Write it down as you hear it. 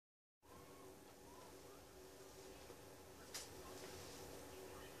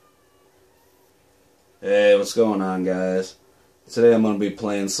Hey, what's going on, guys? Today I'm going to be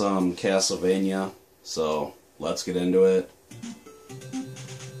playing some Castlevania, so let's get into it.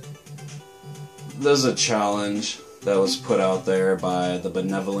 There's a challenge that was put out there by the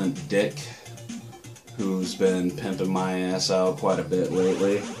Benevolentdick, who's been pimping my ass out quite a bit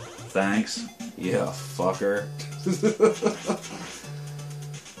lately. Thanks. Yeah, fucker.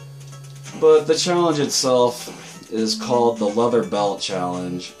 But the challenge itself is called the Leather Belt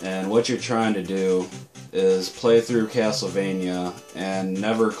Challenge, and what you're trying to do is play through Castlevania and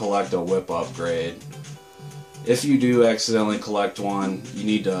never collect a whip upgrade. If you do accidentally collect one, you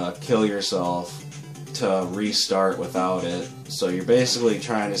need to kill yourself to restart without it. So you're basically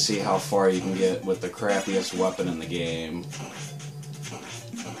trying to see how far you can get with the crappiest weapon in the game.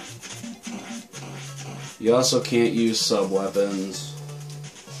 You also can't use sub-weapons.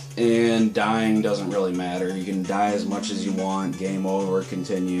 And dying doesn't really matter. You can die as much as you want, game over,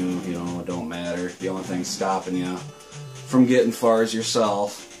 continue, you know, it don't matter. The only thing stopping you from getting far is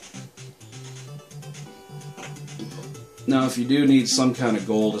yourself. Now, if you do need some kind of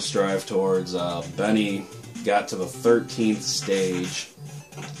goal to strive towards, Benny got to the 13th stage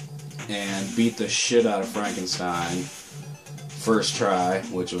and beat the shit out of Frankenstein first try,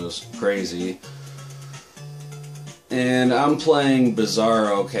 which was crazy. And I'm playing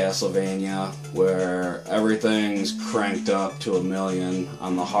Bizarro Castlevania, where everything's cranked up to 1,000,000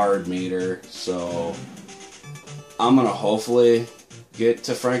 on the hard meter, so I'm gonna hopefully get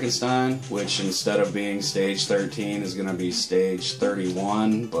to Frankenstein, which instead of being stage 13 is gonna be stage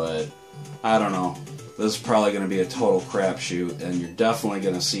 31, but I don't know. This is probably gonna be a total crapshoot, and you're definitely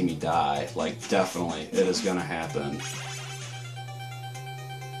gonna see me die. Like, definitely. It is gonna happen.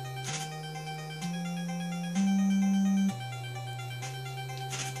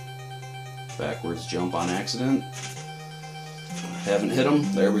 Backwards jump on accident. Haven't hit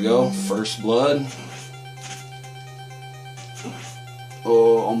him. There we go. First blood.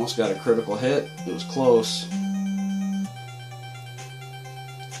 Oh, almost got a critical hit. It was close.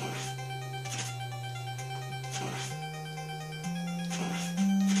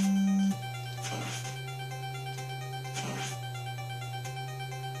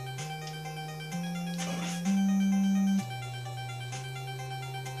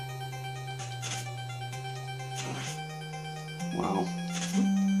 Wow.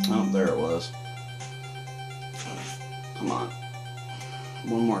 Oh, there it was. Come on.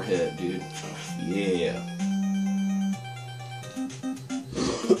 One more hit, dude. Yeah.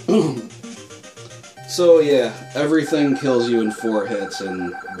 So, yeah, everything kills you in 4 hits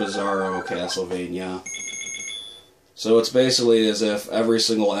in Bizarro Castlevania. So it's basically as if every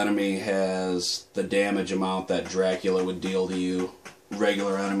single enemy has the damage amount that Dracula would deal to you.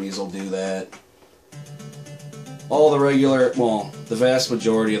 Regular enemies will do that. All the regular, well, the vast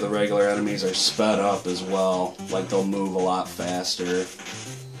majority of the regular enemies are sped up as well. Like, they'll move a lot faster.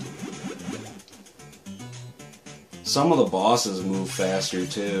 Some of the bosses move faster,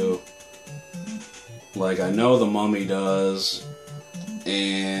 too. Like, I know the Mummy does.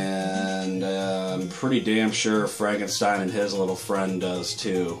 And I'm pretty damn sure Frankenstein and his little friend does,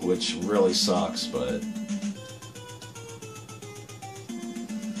 too. Which really sucks, but...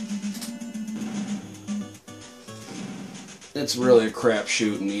 it's really a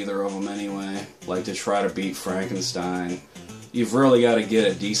crapshoot in either of them anyway. Like, to try to beat Frankenstein, you've really got to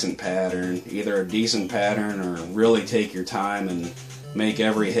get a decent pattern. Either a decent pattern or really take your time and make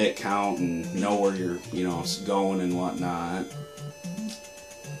every hit count and know where you're, you know, going and whatnot.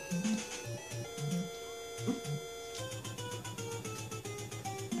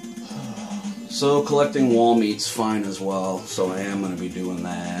 So collecting wall meat's fine as well, so I am going to be doing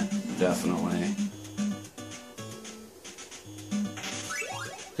that, definitely.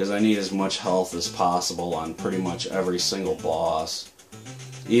 Because I need as much health as possible on pretty much every single boss.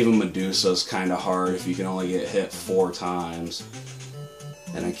 Even Medusa's kind of hard if you can only get hit 4 times.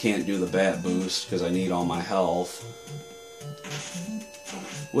 And I can't do the bat boost because I need all my health.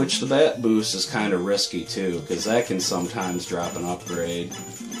 Which the bat boost is kind of risky too, because that can sometimes drop an upgrade,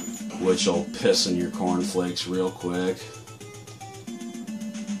 which will piss in your cornflakes real quick.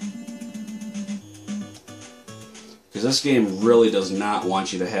 Because this game really does not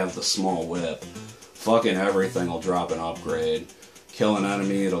want you to have the small whip. Fucking everything will drop an upgrade. Kill an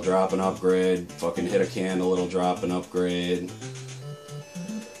enemy, it'll drop an upgrade. Fucking hit a candle, it'll drop an upgrade.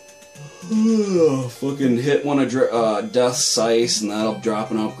 Fucking hit one of Death's Sice and that'll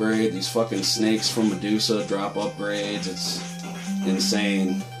drop an upgrade. These fucking snakes from Medusa drop upgrades. It's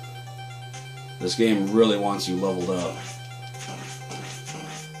insane. This game really wants you leveled up.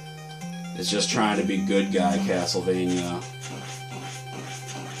 It's just trying to be good guy Castlevania.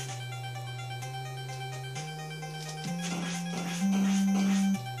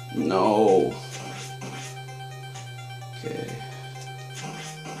 no. Okay.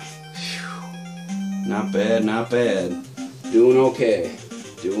 Whew. Not bad, not bad. Doing okay.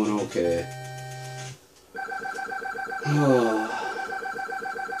 Doing okay.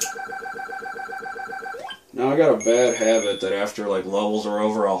 Now I got a bad habit that after like levels are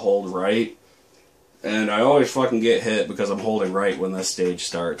over, I'll hold right. And I always fucking get hit because I'm holding right when this stage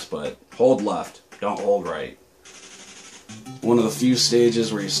starts, but hold left, don't hold right. One of the few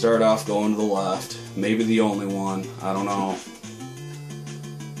stages where you start off going to the left, maybe the only one, I don't know.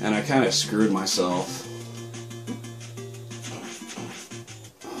 And I kind of screwed myself.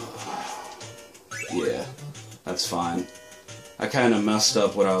 Yeah, that's fine. I kind of messed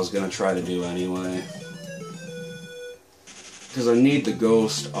up what I was going to try to do anyway. Because I need the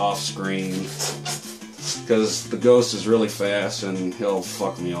ghost off screen. Because the ghost is really fast and he'll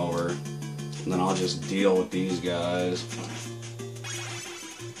fuck me over. And then I'll just deal with these guys.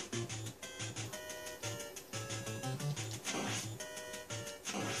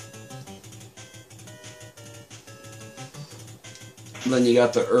 And then you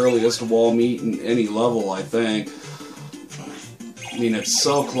got the earliest wall meet in any level, I think. I mean, it's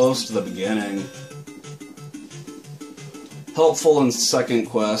so close to the beginning. Helpful in second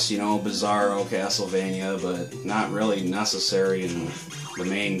quest, you know, Bizarro, Castlevania, but not really necessary in the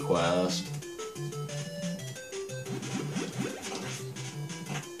main quest.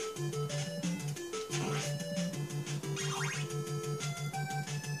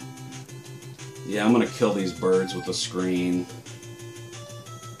 Yeah, I'm gonna kill these birds with the screen.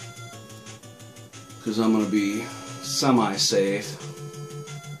 Because I'm gonna be semi-safe.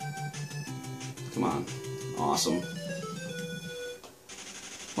 Come on. Awesome.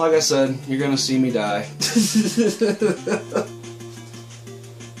 Like I said, you're gonna see me die.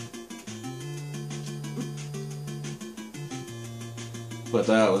 But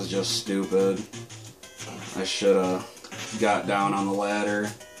that was just stupid. I should've got down on the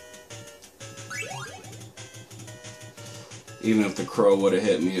ladder. Even if the crow would have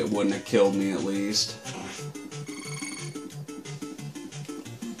hit me, it wouldn't have killed me at least.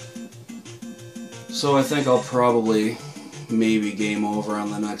 So I think I'll probably maybe game over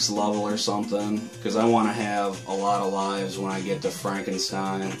on the next level or something, because I want to have a lot of lives when I get to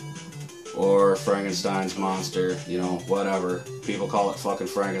Frankenstein or Frankenstein's monster, you know, whatever. People call it fucking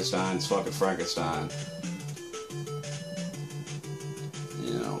Frankenstein, it's fucking Frankenstein.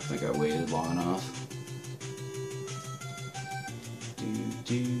 Yeah, I don't think I waited long enough.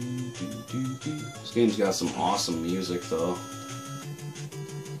 This game's got some awesome music though.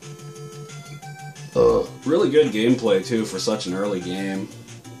 Really good gameplay too for such an early game.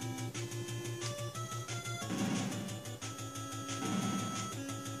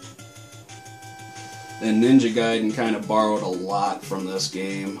 And Ninja Gaiden kind of borrowed a lot from this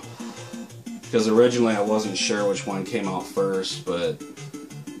game. Because originally I wasn't sure which one came out first, but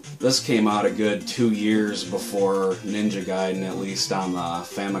this came out a good 2 years before Ninja Gaiden, at least on the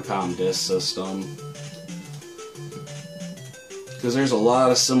Famicom disk system. Because there's a lot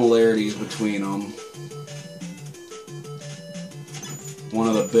of similarities between them. One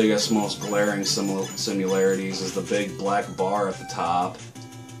of the biggest, most glaring similarities is the big black bar at the top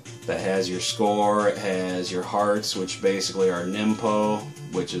that has your score. It has your hearts, which basically are Nimpo,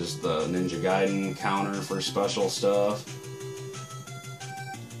 which is the Ninja Gaiden counter for special stuff.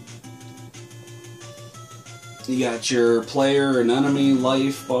 You got your player and enemy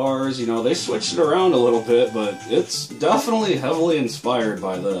life bars. You know, they switched it around a little bit, but it's definitely heavily inspired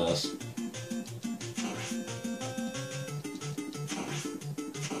by this.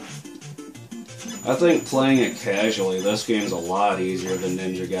 I think playing it casually, this game's a lot easier than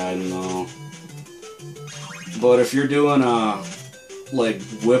Ninja Gaiden though. But if you're doing like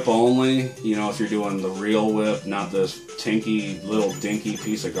whip only, you know, if you're doing the real whip, not this tinky little dinky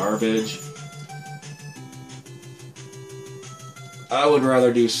piece of garbage, I would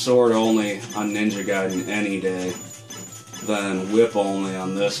rather do sword only on Ninja Gaiden any day than whip only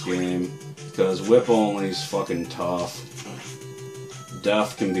on this game, because whip only's fucking tough.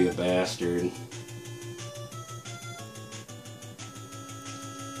 Death can be a bastard.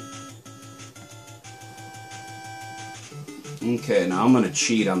 Okay, now I'm gonna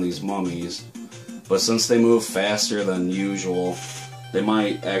cheat on these mummies, but since they move faster than usual, they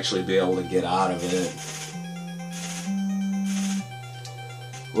might actually be able to get out of it.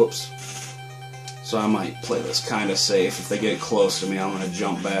 Whoops. So I might play this kind of safe. If they get close to me, I'm gonna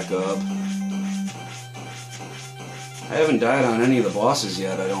jump back up. I haven't died on any of the bosses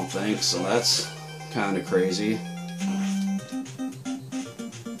yet, I don't think, so that's kind of crazy.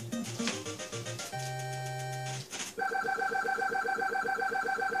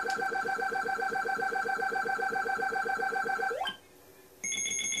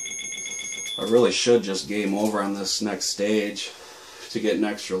 really should just game over on this next stage to get an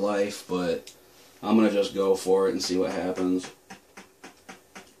extra life, but I'm going to just go for it and see what happens.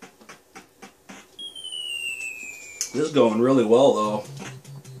 This is going really well, though.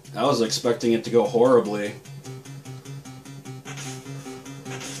 I was expecting it to go horribly.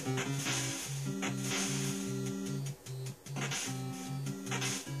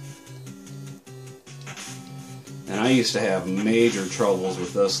 And I used to have major troubles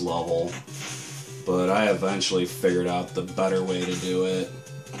with this level, but I eventually figured out the better way to do it.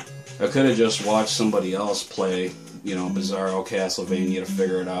 I could have just watched somebody else play, you know, Bizarro Castlevania to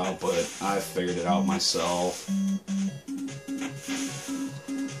figure it out, but I figured it out myself.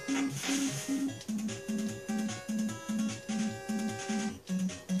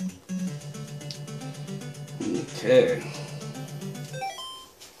 Okay.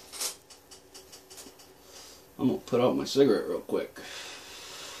 I'm gonna put out my cigarette real quick,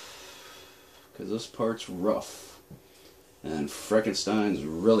 because this part's rough. And Frankenstein's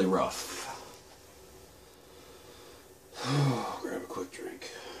really rough. Grab a quick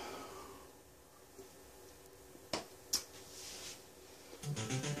drink.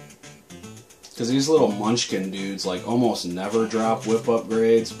 Because these little munchkin dudes like almost never drop whip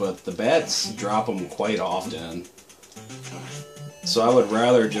upgrades, but the bats drop them quite often. So I would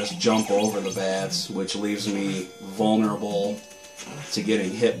rather just jump over the bats, which leaves me vulnerable to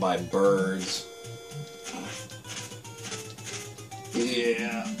getting hit by birds.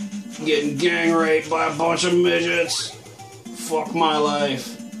 Yeah, getting gang raped by a bunch of midgets. Fuck my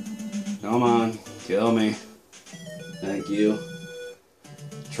life. Come on, kill me. Thank you.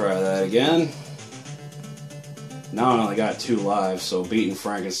 Try that again. Now I only got 2 lives, so beating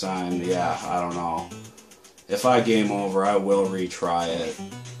Frankenstein, yeah, I don't know. If I game over, I will retry it.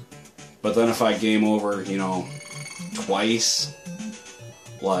 But then if I game over, you know, twice,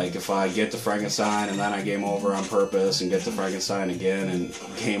 like if I get to Frankenstein and then I game over on purpose and get to Frankenstein again and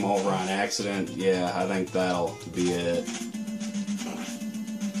game over on accident, yeah, I think that'll be it.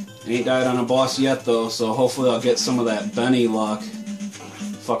 Ain't died on a boss yet though, so hopefully I'll get some of that Benny luck.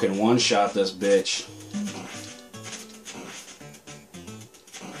 Fucking one-shot this bitch.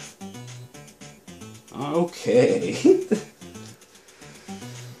 Okay.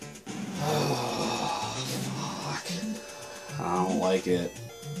 Oh, fuck. I don't like it.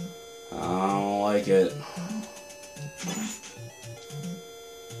 I don't like it.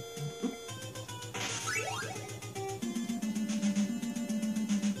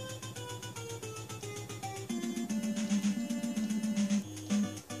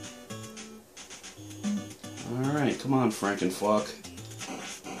 Alright, come on, Frankenfuck.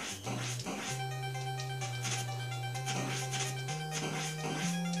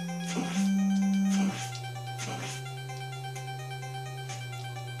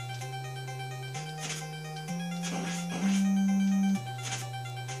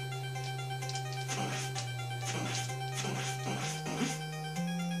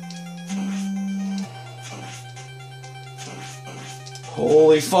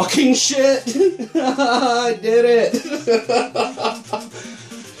 Holy fucking shit! I did it!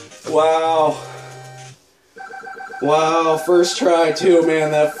 Wow. Wow, first try too,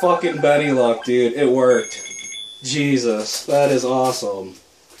 man. That fucking Betty luck, dude. It worked. Jesus, that is awesome.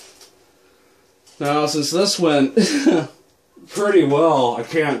 Now, since this went pretty well, I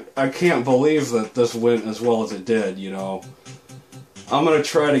can't believe that this went as well as it did, you know. I'm gonna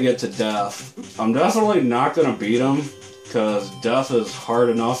try to get to death. I'm definitely not gonna beat him, because death is hard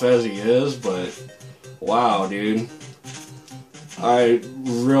enough as he is, but wow, dude. I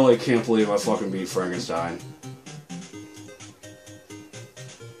really can't believe I fucking beat Frankenstein.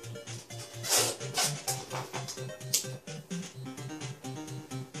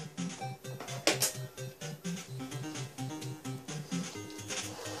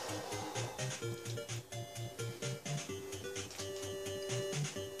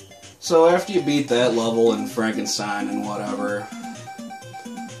 So after you beat that level in Frankenstein and whatever,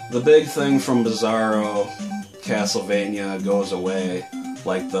 the big thing from Bizarro Castlevania goes away.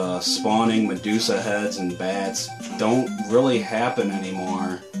 Like the spawning Medusa heads and bats don't really happen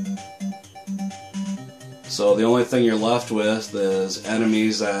anymore. So the only thing you're left with is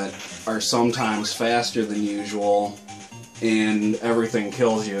enemies that are sometimes faster than usual, and everything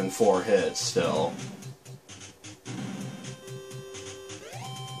kills you in 4 hits still.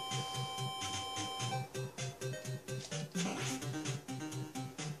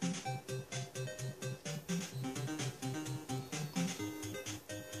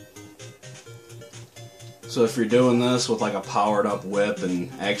 So if you're doing this with like a powered up whip and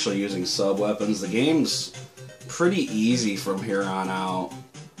actually using sub weapons, the game's pretty easy from here on out.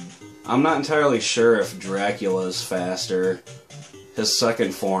 I'm not entirely sure if Dracula's faster. His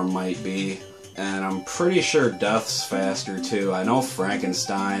second form might be. And I'm pretty sure Death's faster too. I know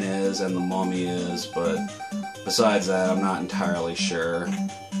Frankenstein is and the Mummy is, but besides that, I'm not entirely sure.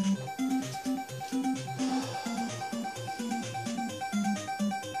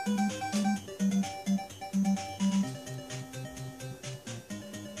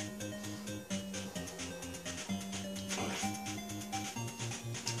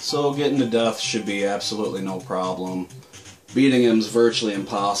 So getting to Death should be absolutely no problem. Beating him's virtually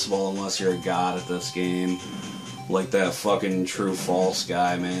impossible unless you're a god at this game. Like that fucking true-false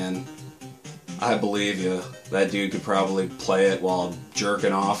guy, man. I believe you. That dude could probably play it while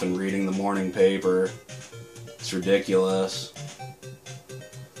jerking off and reading the morning paper. It's ridiculous.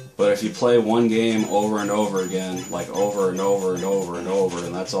 But if you play one game over and over again, like over and over and over and over,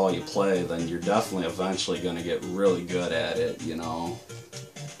 and that's all you play, then you're definitely eventually going to get really good at it, you know?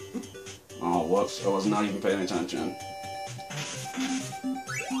 Oh, whoops. I was not even paying attention.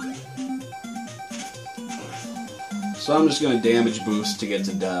 So I'm just going to damage boost to get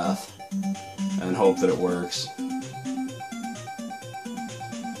to Death and hope that it works.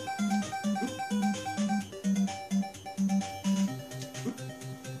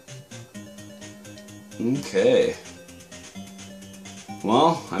 Okay.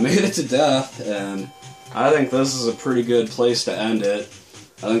 Well, I made it to Death, and I think this is a pretty good place to end it.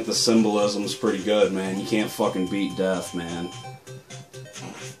 I think the symbolism's pretty good, man. You can't fucking beat Death, man.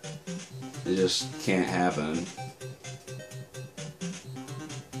 It just can't happen.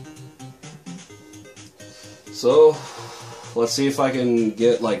 So, let's see if I can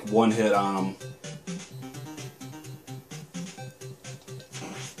get like one hit on him.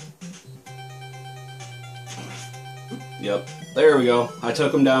 Yep, there we go. I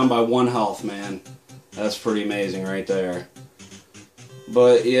took him down by 1 health, man. That's pretty amazing right there.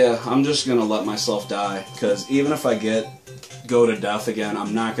 But yeah, I'm just gonna let myself die, because even if I go to Death again,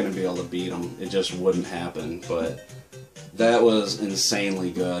 I'm not gonna be able to beat him. It just wouldn't happen. But that was insanely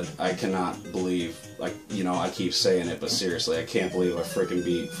good. I cannot believe, like, you know, I keep saying it, but seriously, I can't believe I freaking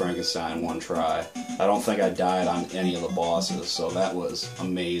beat Frankenstein in 1 try. I don't think I died on any of the bosses, so that was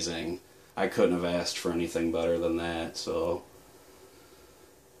amazing. I couldn't have asked for anything better than that, so.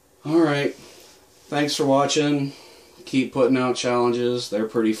 Alright. Thanks for watching. Keep putting out challenges. They're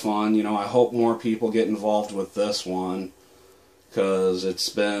pretty fun. You know, I hope more people get involved with this one, because it's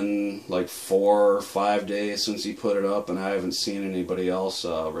been like 4 or 5 days since he put it up, and I haven't seen anybody else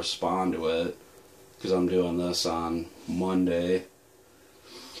respond to it, because I'm doing this on Monday.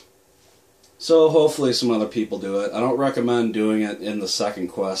 So hopefully some other people do it. I don't recommend doing it in the second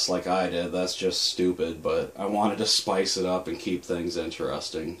quest like I did. That's just stupid, but I wanted to spice it up and keep things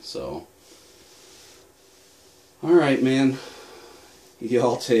interesting, so. Alright, man.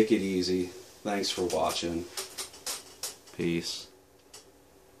 Y'all take it easy. Thanks for watching. Peace.